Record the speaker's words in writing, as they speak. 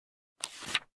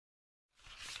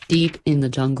deep in the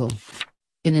jungle.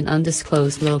 In an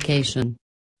undisclosed location.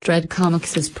 Dread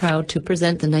Comics is proud to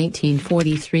present the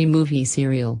 1943 movie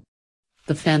serial,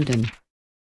 The Phantom.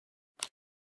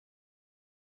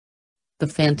 The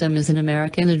Phantom is an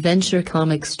American adventure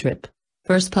comic strip,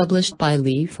 first published by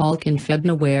Lee Falk in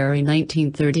February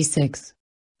 1936.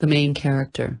 The main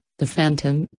character, the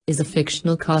Phantom, is a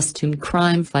fictional costumed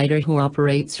crime fighter who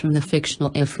operates from the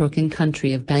fictional African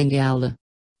country of Bangala.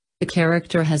 The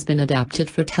character has been adapted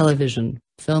for television,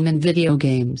 film and video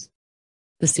games.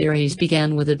 The series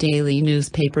began with a daily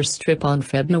newspaper strip on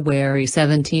February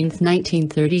 17,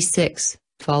 1936,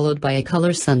 followed by a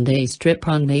color Sunday strip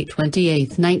on May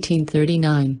 28,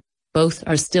 1939. Both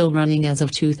are still running as of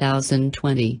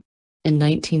 2020. In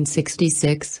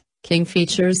 1966, King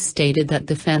Features stated that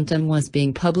The Phantom was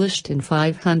being published in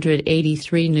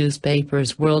 583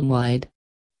 newspapers worldwide.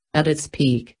 At its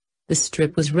peak, the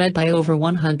strip was read by over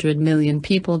 100 million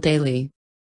people daily.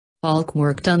 Falk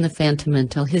worked on The Phantom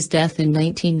until his death in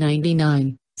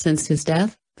 1999. Since his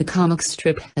death, the comic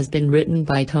strip has been written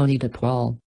by Tony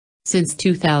DePaul. Since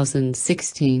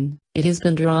 2016, it has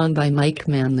been drawn by Mike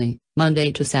Manley,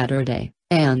 Monday to Saturday,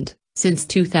 and, since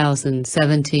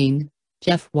 2017,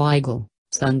 Jeff Weigel,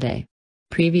 Sunday.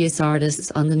 Previous artists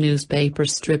on the newspaper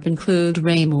strip include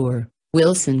Ray Moore,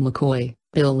 Wilson McCoy,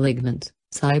 Bill Ligmant,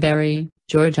 Cy Berry,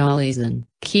 George Allison,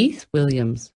 Keith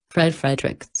Williams, Fred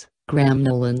Fredericks, Graham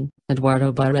Nolan,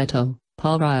 Eduardo Barreto,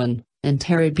 Paul Ryan, and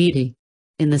Terry Beattie.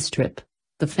 In the strip,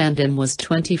 the Phantom was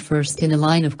 21st in a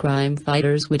line of crime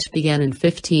fighters which began in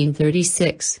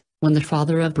 1536, when the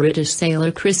father of British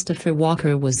sailor Christopher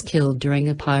Walker was killed during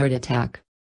a pirate attack.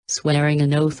 Swearing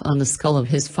an oath on the skull of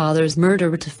his father's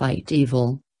murderer to fight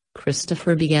evil,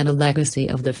 Christopher began a legacy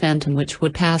of the Phantom which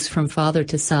would pass from father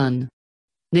to son.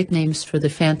 Nicknames for the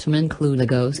Phantom include the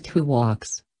Ghost Who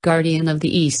Walks, Guardian of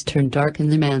the Eastern Dark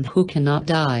and the Man Who Cannot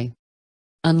Die.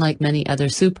 Unlike many other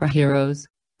superheroes,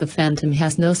 the Phantom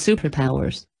has no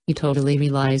superpowers. He totally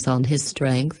relies on his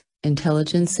strength,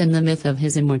 intelligence and the myth of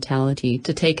his immortality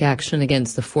to take action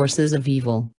against the forces of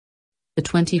evil. The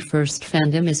 21st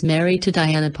Phantom is married to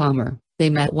Diana Palmer. They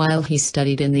met while he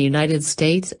studied in the United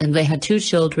States and they had 2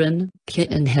 children, Kit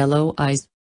and Hello Eyes.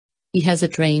 He has a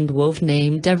trained wolf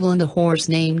named Devil and a horse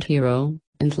named Hero,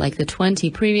 and like the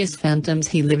 20 previous Phantoms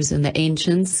he lives in the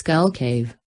ancient Skull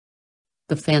Cave.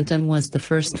 The Phantom was the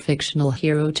first fictional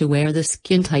hero to wear the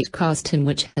skin-tight costume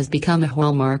which has become a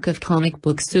hallmark of comic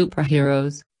book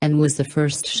superheroes, and was the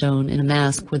first shown in a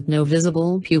mask with no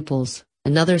visible pupils,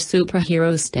 another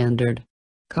superhero standard.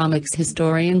 Comics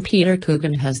historian Peter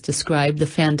Coogan has described the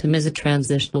Phantom as a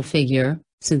transitional figure,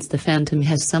 since the Phantom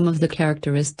has some of the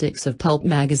characteristics of pulp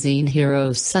magazine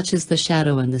heroes such as the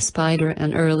Shadow and the Spider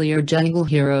and earlier jungle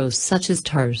heroes such as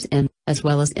Tarzan, as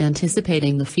well as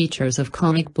anticipating the features of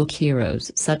comic book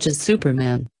heroes such as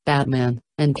Superman, Batman,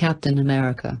 and Captain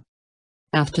America.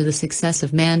 After the success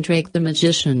of Mandrake the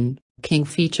Magician, King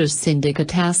Features Syndicate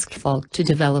tasked Falk to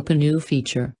develop a new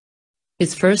feature.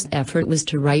 His first effort was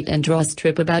to write and draw a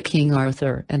strip about King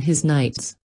Arthur and his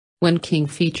knights. When King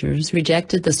Features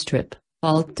rejected the strip,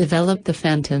 Falk developed the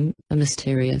Phantom, a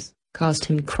mysterious,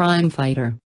 costumed crime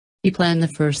fighter. He planned the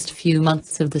first few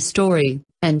months of the story,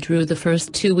 and drew the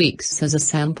first 2 weeks as a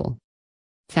sample.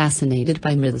 Fascinated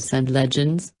by myths and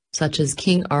legends, such as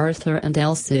King Arthur and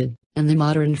El Cid, and the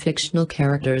modern fictional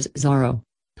characters Zorro,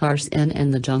 Tarzan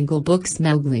and the Jungle Book's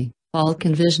Mowgli, Falk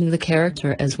envisioned the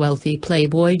character as wealthy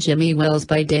playboy Jimmy Wells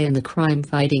by day and the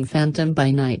crime-fighting Phantom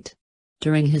by night.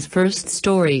 During his first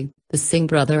story, The Singh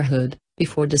Brotherhood,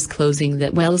 before disclosing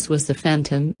that Wells was the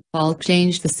Phantom, Falk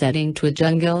changed the setting to a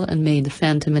jungle and made the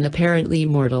Phantom an apparently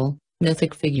mortal,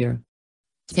 mythic figure.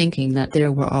 Thinking that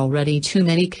there were already too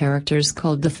many characters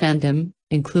called the Phantom,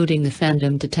 including the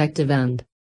Phantom Detective and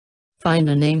find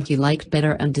a name he liked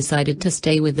better and decided to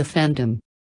stay with the Phantom.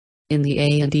 In the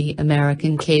A&E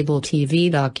American cable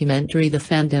TV documentary The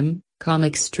Phantom,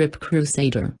 comic strip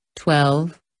Crusader,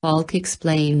 12, Falk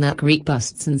explained that Greek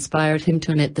busts inspired him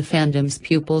to omit the Phantom's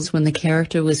pupils when the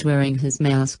character was wearing his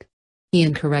mask. He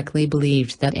incorrectly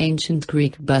believed that ancient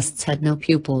Greek busts had no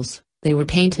pupils, they were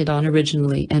painted on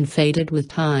originally and faded with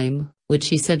time, which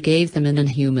he said gave them an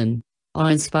inhuman,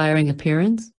 awe-inspiring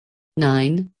appearance.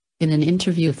 9. In an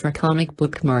interview for Comic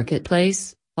Book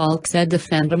Marketplace, Falk said the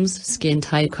Phantom's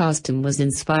skin-tight costume was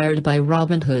inspired by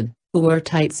Robin Hood, who wore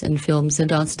tights in films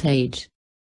and on stage.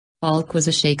 Falk was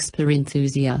a Shakespeare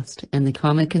enthusiast and the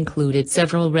comic included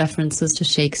several references to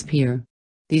Shakespeare.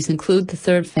 These include the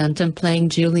third Phantom playing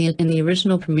Juliet in the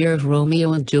original premiere of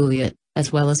Romeo and Juliet,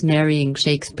 as well as marrying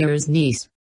Shakespeare's niece.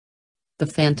 The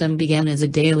Phantom began as a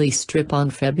daily strip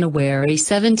on February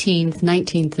 17,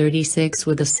 1936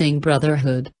 with the Singh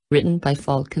Brotherhood, Written by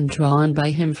Falk and drawn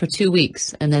by him for 2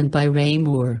 weeks and then by Ray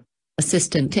Moore,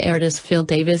 assistant to artist Phil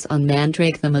Davis on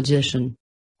Mandrake the Magician.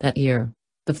 That year,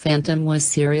 The Phantom was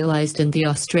serialized in the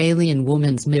Australian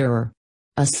Woman's Mirror.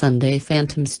 A Sunday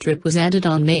Phantom strip was added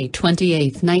on May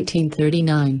 28,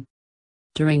 1939.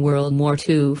 During World War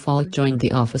II, Falk joined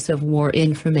the Office of War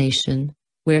Information,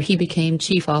 where he became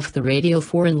chief of the Radio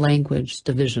Foreign Language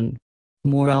Division.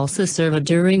 Moore also served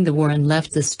during the war and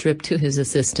left the strip to his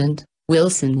assistant,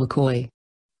 Wilson McCoy.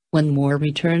 When Moore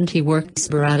returned, he worked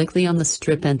sporadically on the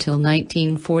strip until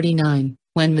 1949,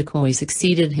 when McCoy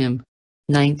succeeded him.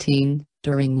 During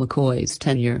McCoy's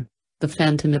tenure, The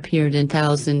Phantom appeared in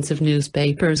thousands of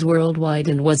newspapers worldwide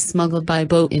and was smuggled by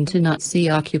boat into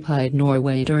Nazi-occupied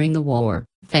Norway during the war.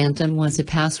 Phantom was a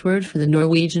password for the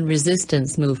Norwegian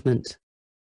resistance movement.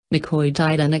 McCoy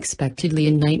died unexpectedly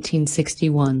in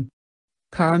 1961.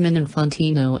 Carmen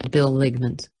Infantino and Bill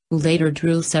Ligmant, who later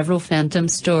drew several Phantom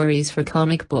stories for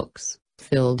comic books,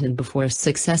 filled in before a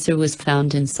successor was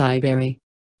found in Siberia.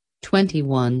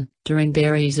 21. During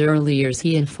Barry's early years,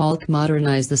 he and Falk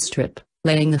modernized the strip,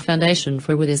 laying the foundation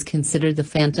for what is considered the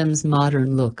Phantom's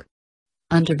modern look.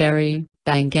 Under Barry,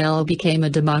 Bengal became a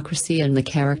democracy and the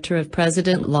character of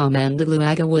President La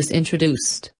Mandaluyga was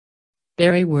introduced.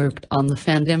 Barry worked on the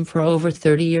Phantom for over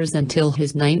 30 years until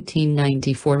his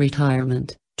 1994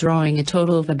 retirement, drawing a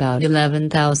total of about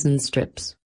 11,000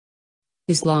 strips.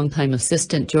 His longtime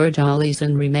assistant George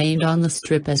Allison remained on the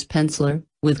strip as penciler,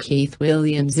 with Keith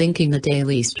Williams inking the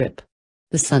daily strip.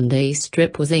 The Sunday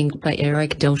strip was inked by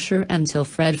Eric Dosher until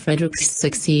Fred Fredericks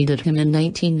succeeded him in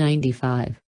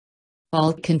 1995.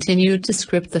 Falk continued to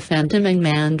script The Phantom and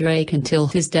Mandrake until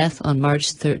his death on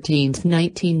March 13,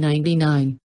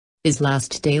 1999. His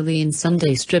last daily and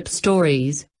Sunday strip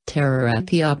stories, Terror at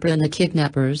the Opera and The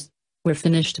Kidnappers, were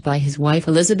finished by his wife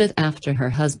Elizabeth after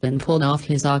her husband pulled off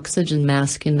his oxygen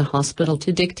mask in the hospital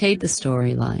to dictate the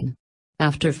storyline.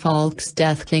 After Falk's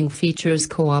death, King Features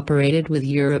cooperated with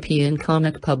European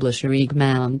comic publisher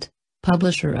Egmont,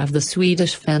 publisher of the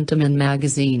Swedish Phantomen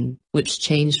magazine, which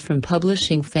changed from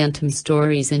publishing Phantom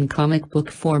stories in comic book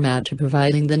format to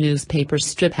providing the newspaper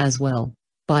strip as well,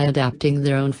 by adapting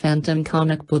their own Phantom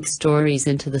comic book stories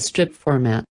into the strip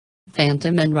format.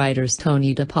 Phantom and writers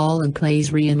Tony DePaul and Claes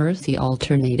Reimurthy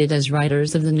alternated as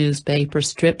writers of the newspaper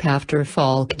strip after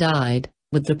Falk died,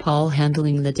 with DePaul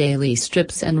handling the daily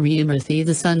strips and Reimurthy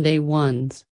the Sunday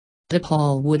ones.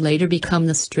 DePaul would later become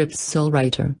the strip's sole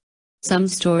writer. Some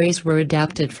stories were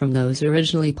adapted from those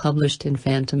originally published in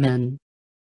Phantomen.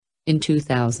 In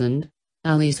 2000,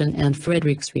 Allison and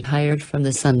Fredericks retired from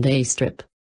the Sunday strip.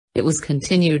 It was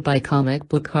continued by comic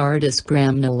book artist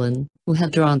Graham Nolan, who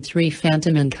had drawn 3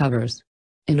 Phantomen covers.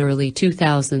 In early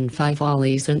 2005,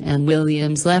 Allison and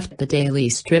Williams left the daily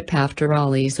strip after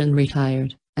Allison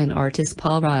retired, and artist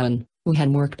Paul Ryan, who had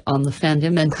worked on the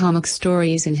Phantom and comic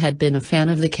stories and had been a fan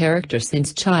of the character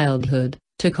since childhood,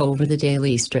 took over the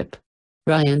daily strip.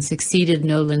 Ryan succeeded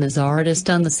Nolan as artist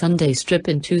on the Sunday strip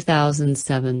in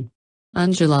 2007.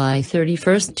 On July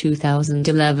 31,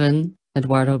 2011,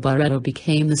 Eduardo Barreto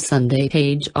became the Sunday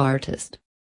page artist.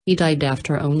 He died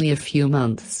after only a few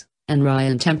months, and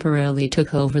Ryan temporarily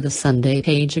took over the Sunday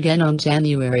page again on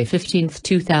January 15,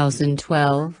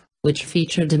 2012, which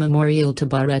featured a memorial to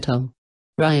Barreto.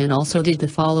 Ryan also did the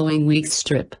following week's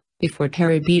strip, before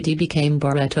Terry Beattie became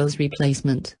Barreto's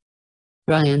replacement.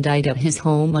 Ryan died at his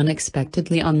home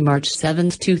unexpectedly on March 7,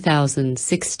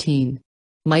 2016.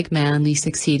 Mike Manley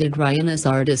succeeded Ryan as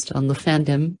artist on The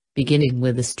Phantom, beginning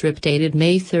with the strip dated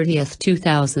May 30,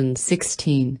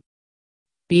 2016.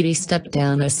 Beattie stepped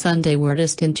down as Sunday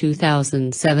artist in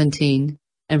 2017,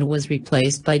 and was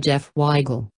replaced by Jeff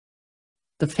Weigel.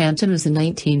 The Phantom is a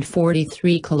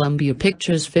 1943 Columbia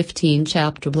Pictures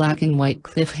 15-chapter black-and-white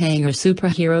cliffhanger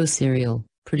superhero serial,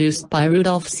 produced by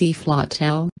Rudolph C.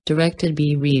 Flatow, directed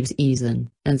by Reeves Eason,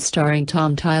 and starring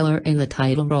Tom Tyler in the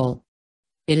title role.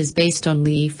 It is based on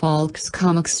Lee Falk's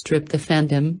comic strip The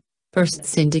Phantom, first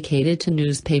syndicated to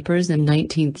newspapers in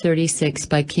 1936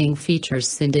 by King Features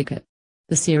Syndicate.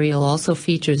 The serial also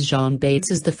features Jeanne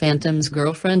Bates as the Phantom's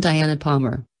girlfriend Diana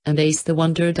Palmer, and Ace the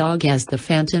Wonder Dog as the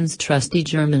Phantom's trusty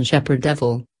German Shepherd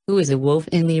Devil, who is a wolf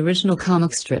in the original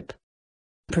comic strip.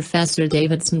 Professor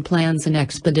Davidson plans an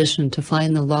expedition to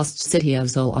find the Lost City of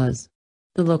Zoloz.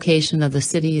 The location of the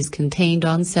city is contained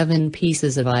on 7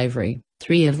 pieces of ivory,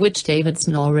 3 of which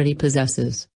Davidson already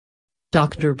possesses.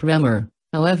 Dr. Bremmer,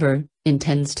 however,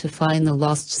 intends to find the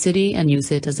Lost City and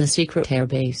use it as a secret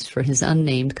airbase for his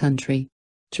unnamed country.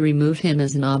 To remove him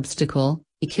as an obstacle,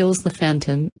 he kills the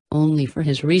Phantom, only for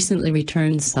his recently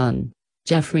returned son,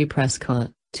 Geoffrey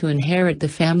Prescott, to inherit the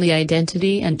family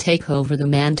identity and take over the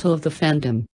mantle of the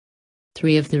Phantom.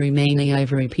 3 of the remaining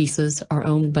ivory pieces are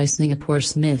owned by Singapore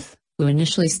Smith, who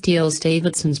initially steals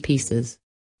Davidson's pieces.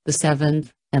 The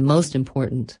 7th, and most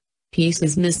important, piece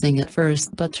is missing at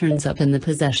first but turns up in the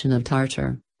possession of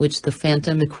Tartar, which the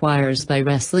Phantom acquires by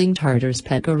wrestling Tartar's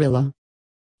pet gorilla.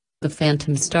 The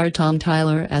Phantom starred Tom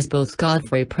Tyler as both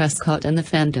Geoffrey Prescott and the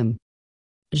Phantom.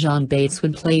 Jeanne Bates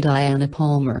would play Diana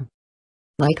Palmer.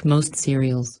 Like most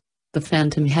serials, The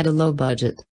Phantom had a low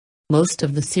budget. Most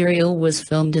of the serial was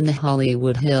filmed in the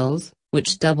Hollywood Hills,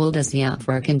 which doubled as the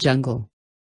African jungle.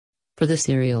 For the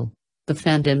serial, the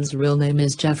Phantom's real name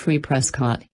is Geoffrey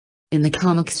Prescott. In the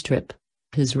comic strip,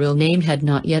 his real name had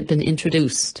not yet been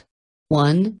introduced.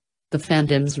 1. The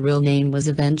Phantom's real name was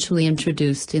eventually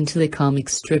introduced into the comic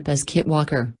strip as Kit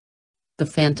Walker. The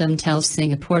Phantom tells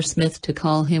Singapore Smith to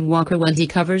call him Walker when he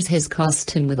covers his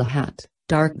costume with a hat,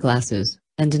 dark glasses,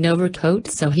 and an overcoat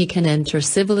so he can enter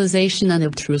civilization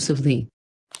unobtrusively.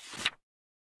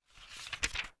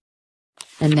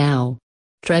 And now,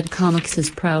 Dread Comics is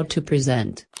proud to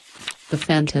present The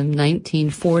Phantom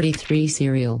 1943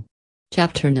 serial.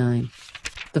 Chapter 9.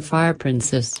 The Fire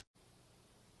Princess.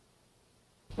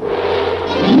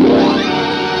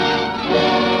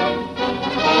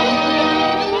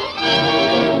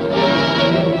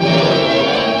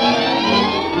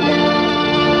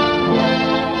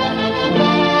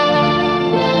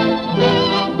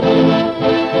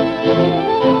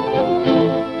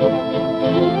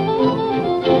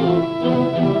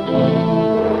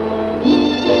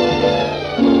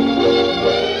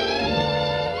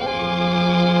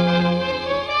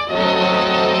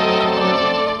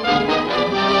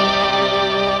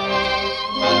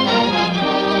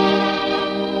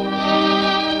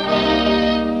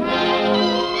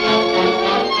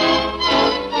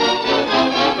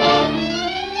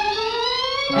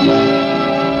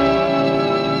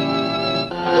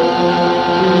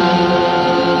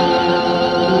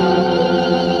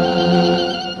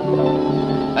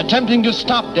 Attempting to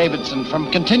stop Davidson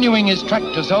from continuing his trek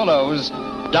to Zoloz,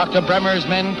 Dr. Bremmer's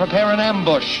men prepare an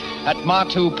ambush at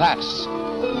Matu Pass.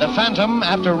 The Phantom,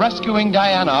 after rescuing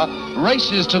Diana,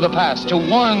 races to the pass to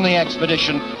warn the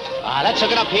expedition. Let's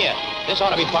hook it up here. This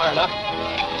ought to be far enough.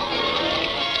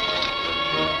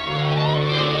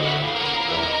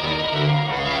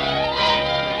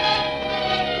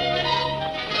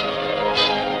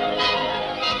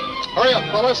 Hurry up,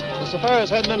 fellas. The safari's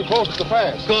heading in close to the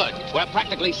pass. Good. We're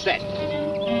practically set.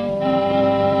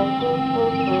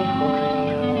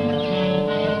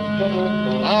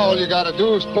 Now all you gotta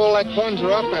do is pull that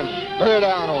plunger up and bear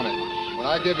down on it when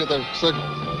I give you the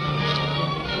signal.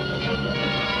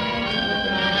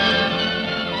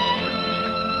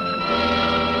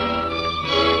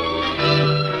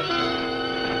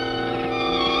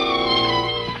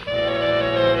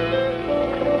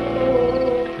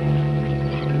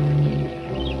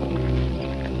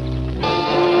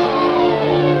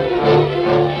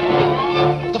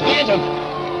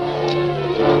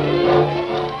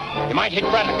 Hit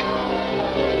Braddock.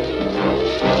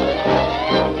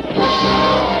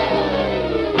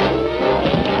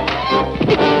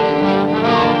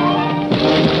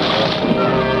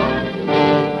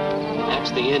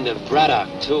 That's the end of Braddock,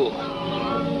 too.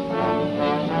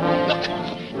 Look.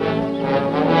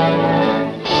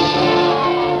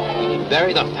 We can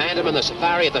bury the Phantom and the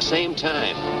Safari at the same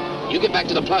time. You get back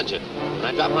to the plunger. When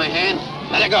I drop my hand,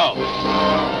 let it go.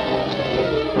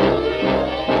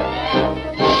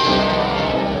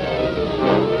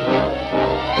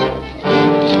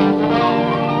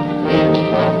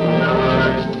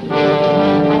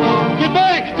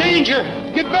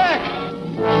 Get back!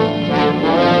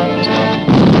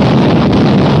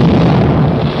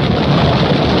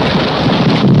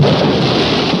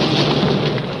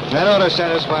 That ought to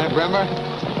satisfy Bremmer.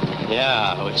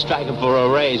 Yeah, we'll strike him for a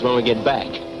raise when we get back.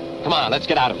 Come on, let's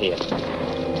get out of here.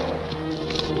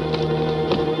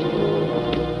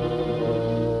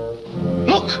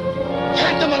 Look!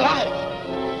 Phantom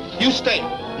alive! You stay.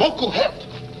 Moku help.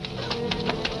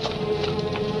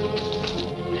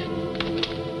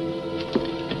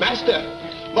 Master,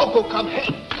 Moku come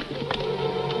help.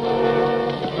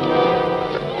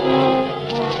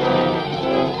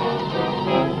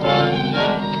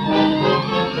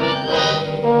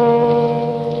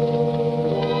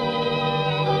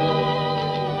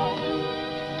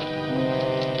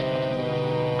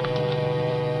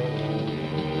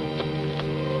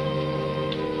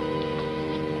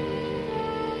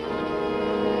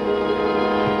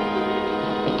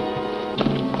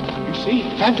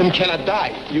 Phantom cannot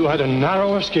die. You had a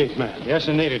narrow escape, man. Yes,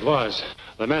 indeed it was.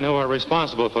 The men who are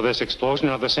responsible for this explosion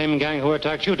are the same gang who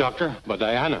attacked you, Doctor. But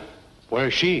Diana, where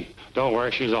is she? Don't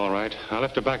worry, she's all right. I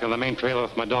left her back on the main trail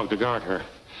with my dog to guard her.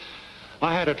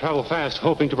 I had to travel fast,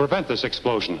 hoping to prevent this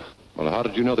explosion. Well, how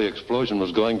did you know the explosion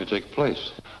was going to take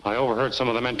place? I overheard some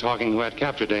of the men talking who had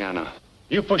captured Diana.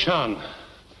 You push on.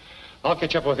 I'll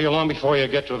catch up with you long before you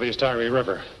get to the Astari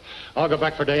River. I'll go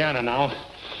back for Diana now.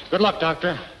 Good luck,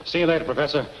 Doctor. See you later,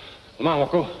 Professor. Come on,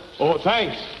 Woko. Oh,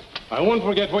 thanks. I won't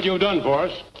forget what you've done for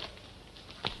us.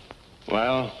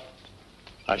 Well,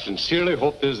 I sincerely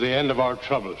hope this is the end of our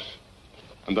troubles,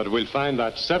 and that we'll find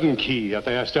that 7 key at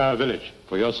the Astara village.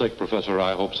 For your sake, Professor,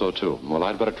 I hope so, too. Well,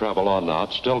 I'd better travel on now.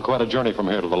 It's still quite a journey from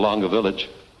here to the Longa village.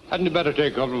 Hadn't you better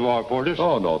take a couple of our porters?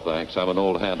 Oh, no, thanks. I'm an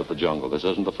old hand at the jungle. This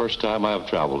isn't the first time I have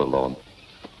traveled alone.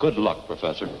 Good luck,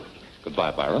 Professor.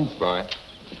 Goodbye, Byron. Bye.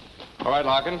 All right,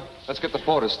 Larkin. Let's get the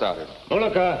porters started.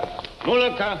 Mulaka!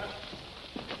 Mulaka!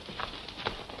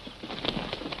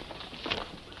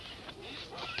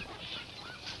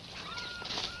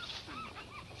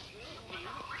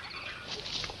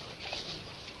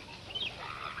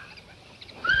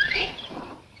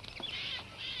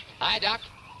 Hi, Doc.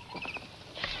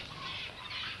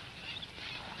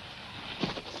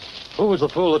 Who was the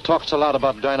fool that talked so loud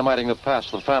about dynamiting the pass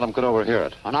so the Phantom could overhear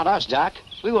it? Well, not us, Doc.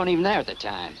 We weren't even there at the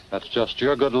time. That's just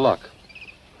your good luck.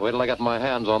 Wait till I get my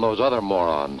hands on those other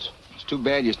morons. It's too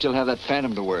bad you still have that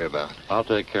Phantom to worry about. I'll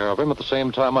take care of him at the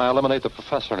same time I eliminate the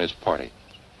Professor and his party.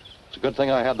 It's a good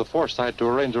thing I had the foresight to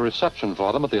arrange a reception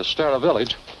for them at the Astara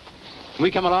village. Can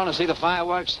we come along and see the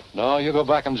fireworks? No, you go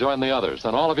back and join the others.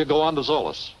 Then all of you go on to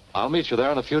Zoloz. I'll meet you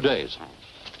there in a few days.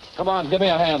 Come on, give me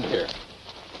a hand here.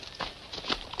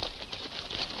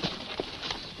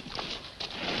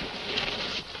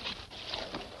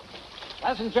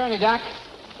 Pleasant journey, Doc.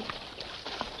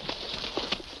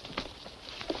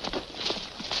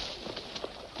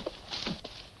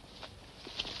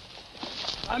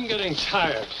 I'm getting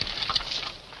tired.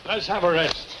 Let's have a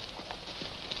rest.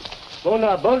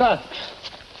 Bunda, Bunda.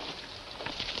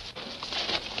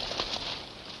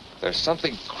 There's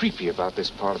something creepy about this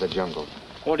part of the jungle.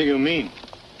 What do you mean?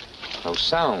 No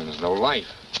sounds, no life.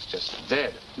 It's just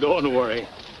dead. Don't worry.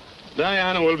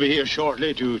 Diana will be here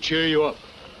shortly to cheer you up.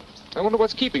 I wonder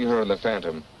what's keeping her and the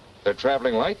Phantom. They're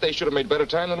traveling light. They should have made better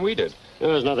time than we did.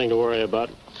 There's nothing to worry about.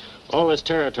 All this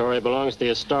territory belongs to the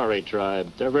Astari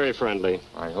tribe. They're very friendly.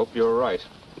 I hope you're right.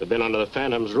 They've been under the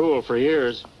Phantom's rule for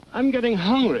years. I'm getting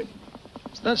hungry.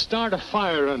 Let's start a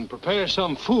fire and prepare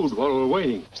some food while we're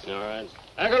waiting. All right.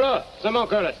 Agalo, samo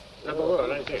kore.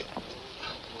 Let's see.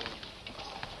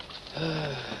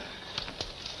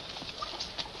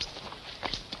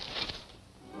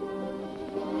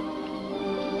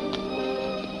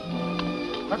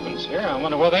 Weapons here. I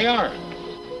wonder where they are.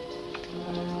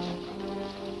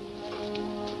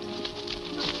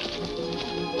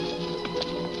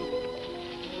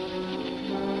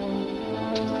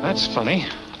 That's funny.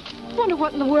 I wonder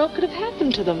what in the world could have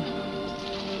happened to them.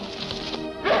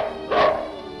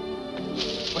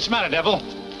 What's the matter, Devil?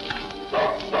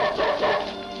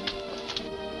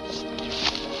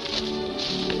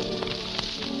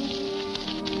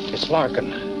 It's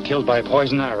Larkin, killed by a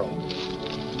poison arrow.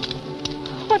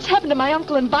 What's happened to my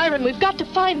uncle and Byron? We've got to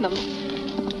find them.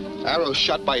 Arrow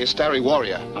shot by a Astari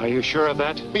warrior. Are you sure of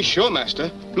that? Be sure,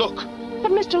 Master. Look.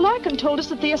 But Mr. Larkin told us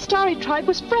that the Astari tribe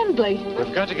was friendly.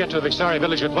 We've got to get to the Astari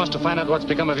village at once to find out what's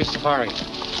become of his safari.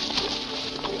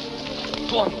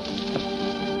 Go on.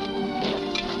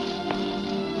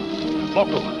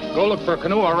 Loco, go look for a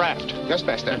canoe or raft. Yes,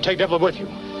 Master. And take Devil with you.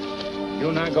 You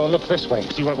and I go look this way,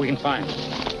 see what we can find.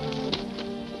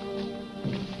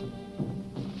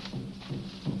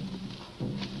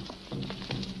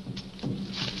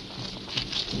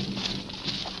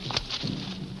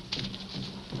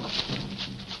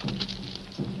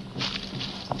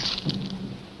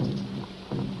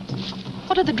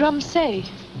 What do the drums say?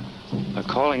 They're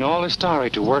calling all Astari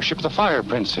to worship the Fire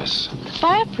Princess. The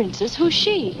Fire Princess? Who's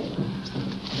she?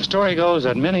 The story goes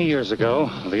that many years ago,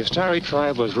 the Astari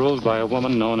tribe was ruled by a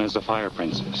woman known as the Fire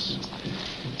Princess.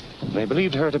 They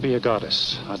believed her to be a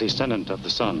goddess, a descendant of the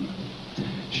sun.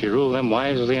 She ruled them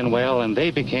wisely and well, and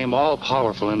they became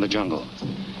all-powerful in the jungle.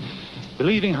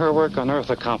 Believing her work on Earth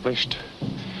accomplished,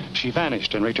 she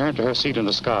vanished and returned to her seat in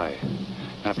the sky,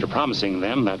 after promising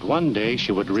them that one day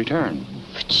she would return.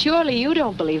 But surely you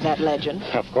don't believe that legend.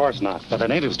 Of course not, but the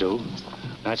natives do.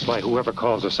 That's why whoever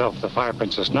calls herself the Fire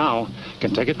Princess now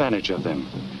can take advantage of them.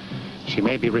 She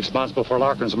may be responsible for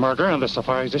Larkin's murder and the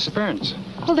safari's disappearance.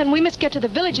 Well, then we must get to the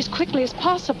village as quickly as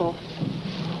possible.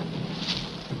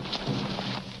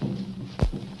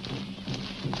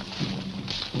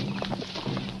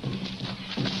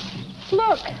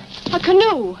 Look, a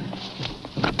canoe.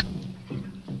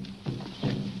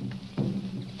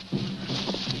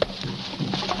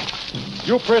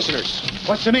 You prisoners.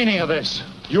 What's the meaning of this?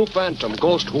 You phantom,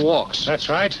 ghost who walks. That's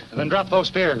right. Then drop those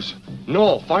spears.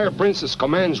 No, Fire Princess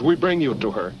commands we bring you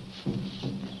to her.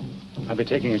 I'd be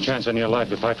taking a chance on your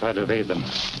life if I tried to evade them.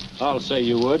 I'll say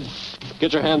you would.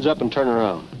 Get your hands up and turn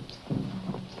around.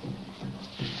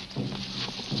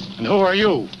 And who are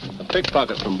you? A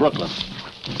pickpocket from Brooklyn.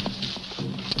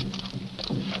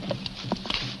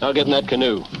 Now get in that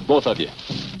canoe, both of you.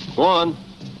 Go on.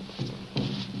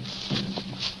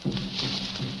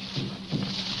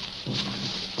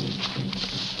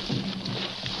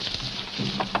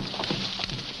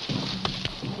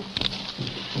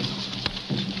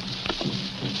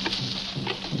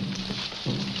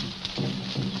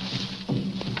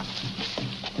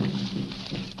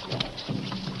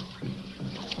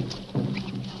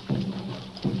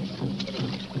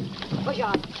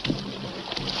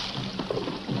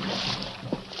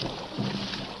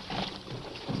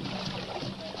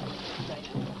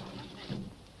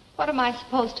 What am I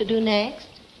supposed to do next?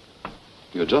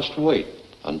 You just wait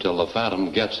until the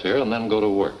Phantom gets here and then go to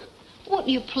work. Won't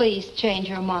you please change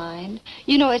your mind?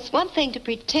 You know, it's one thing to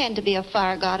pretend to be a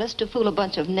fire goddess to fool a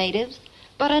bunch of natives,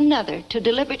 but another to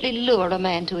deliberately lure a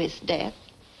man to his death.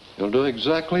 You'll do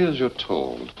exactly as you're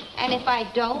told. And if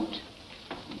I don't?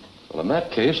 Well, in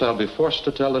that case, I'll be forced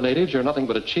to tell the natives you're nothing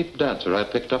but a cheap dancer I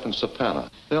picked up in Sapana.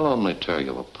 They'll only tear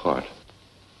you apart.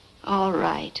 All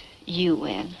right, you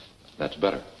win. That's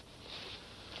better.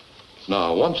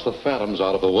 Now, once the Phantom's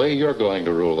out of the way, you're going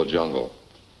to rule the jungle.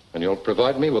 And you'll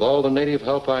provide me with all the native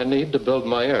help I need to build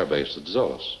my airbase at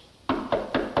Zoloz.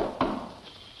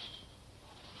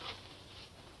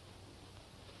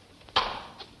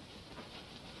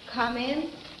 Come in.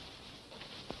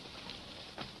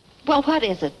 Well, what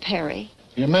is it, Perry?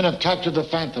 Your men have captured the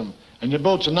Phantom, and your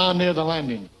boats are now near the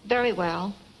landing. Very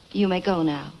well. You may go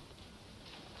now.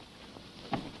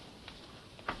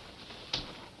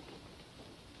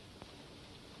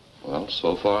 Well,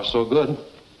 so far, so good.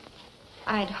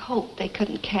 I'd hoped they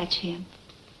couldn't catch him.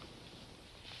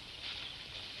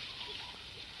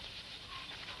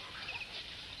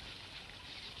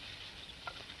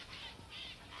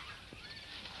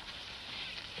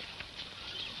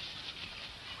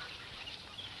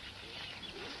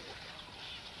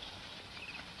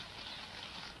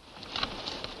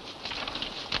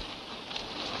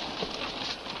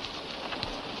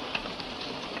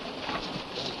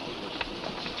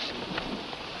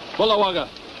 Bullawaga.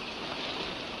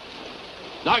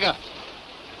 Naga.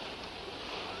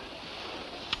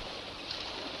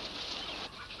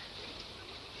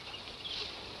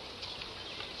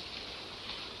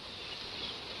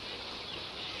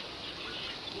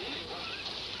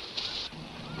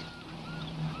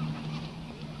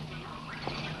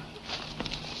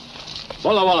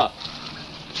 Walla Walla.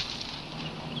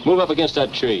 Move up against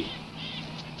that tree.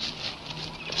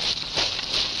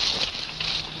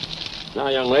 Now,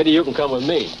 young lady, you can come with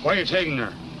me. Where are you taking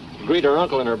her? Greet her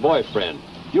uncle and her boyfriend.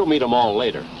 You'll meet them all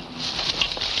later.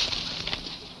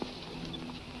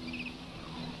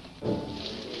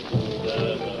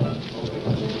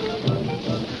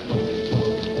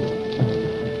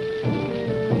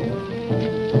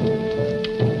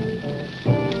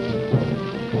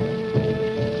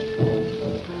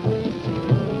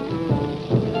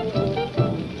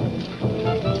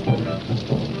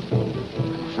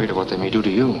 What they may do to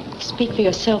you. Speak for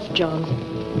yourself, John.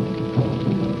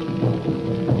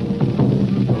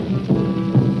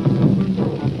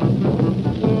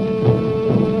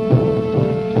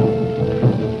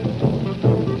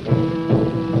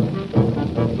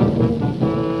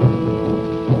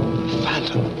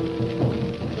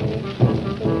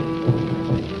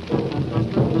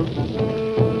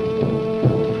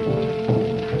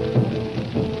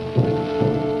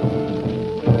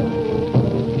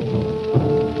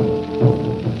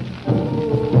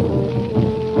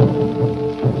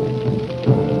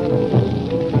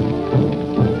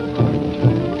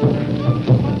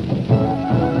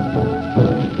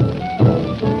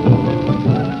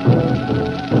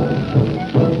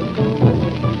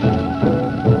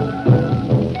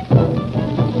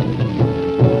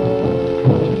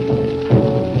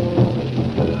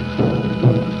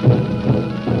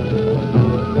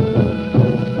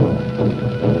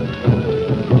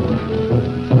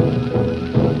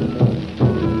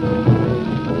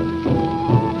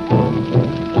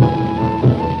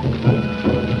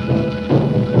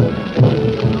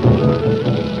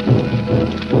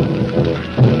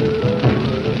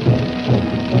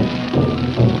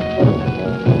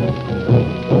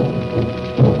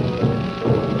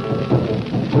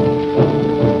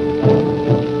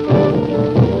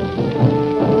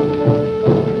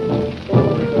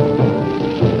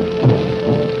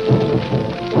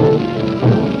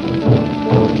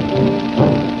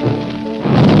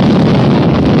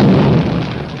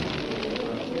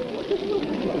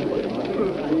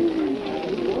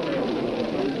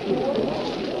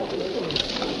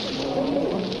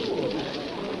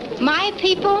 My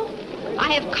people,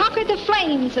 I have conquered the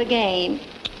flames again.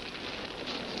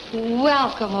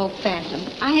 Welcome, O Phantom.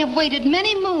 I have waited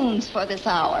many moons for this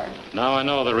hour. Now I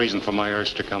know the reason for my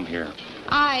urge to come here.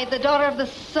 I, the daughter of the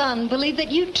sun, believe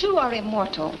that you too are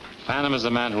immortal. Phantom is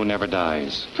the man who never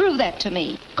dies. Prove that to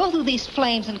me. Go through these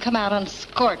flames and come out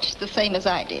unscorched, the same as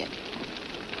I did.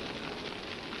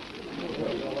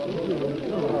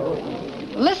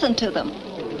 Listen to them.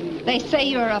 They say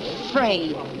you're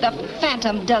afraid. The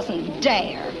Phantom doesn't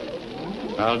dare.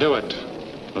 I'll do it,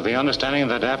 with the understanding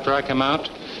that after I come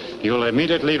out, you'll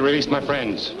immediately release my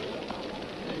friends.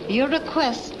 Your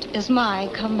request is my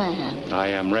command. I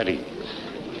am ready.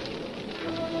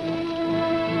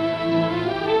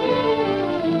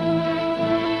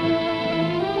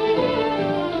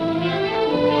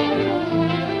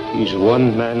 He's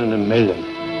one man in a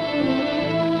million.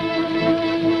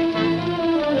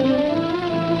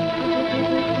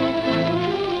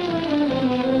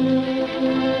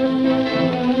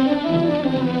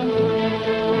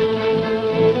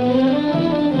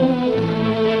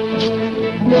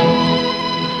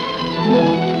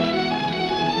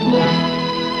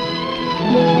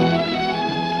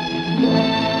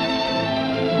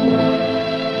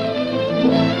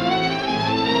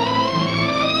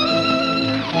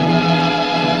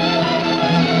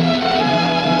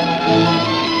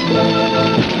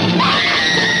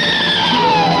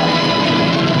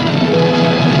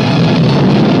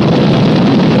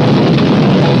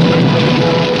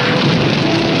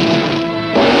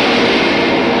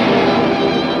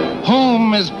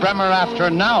 Bremmer after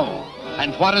now?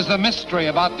 And what is the mystery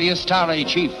about the Astari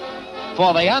chief?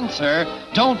 For the answer,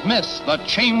 don't miss The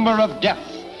Chamber of Death,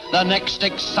 the next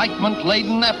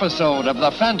excitement-laden episode of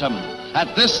The Phantom,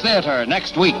 at this theater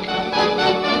next week.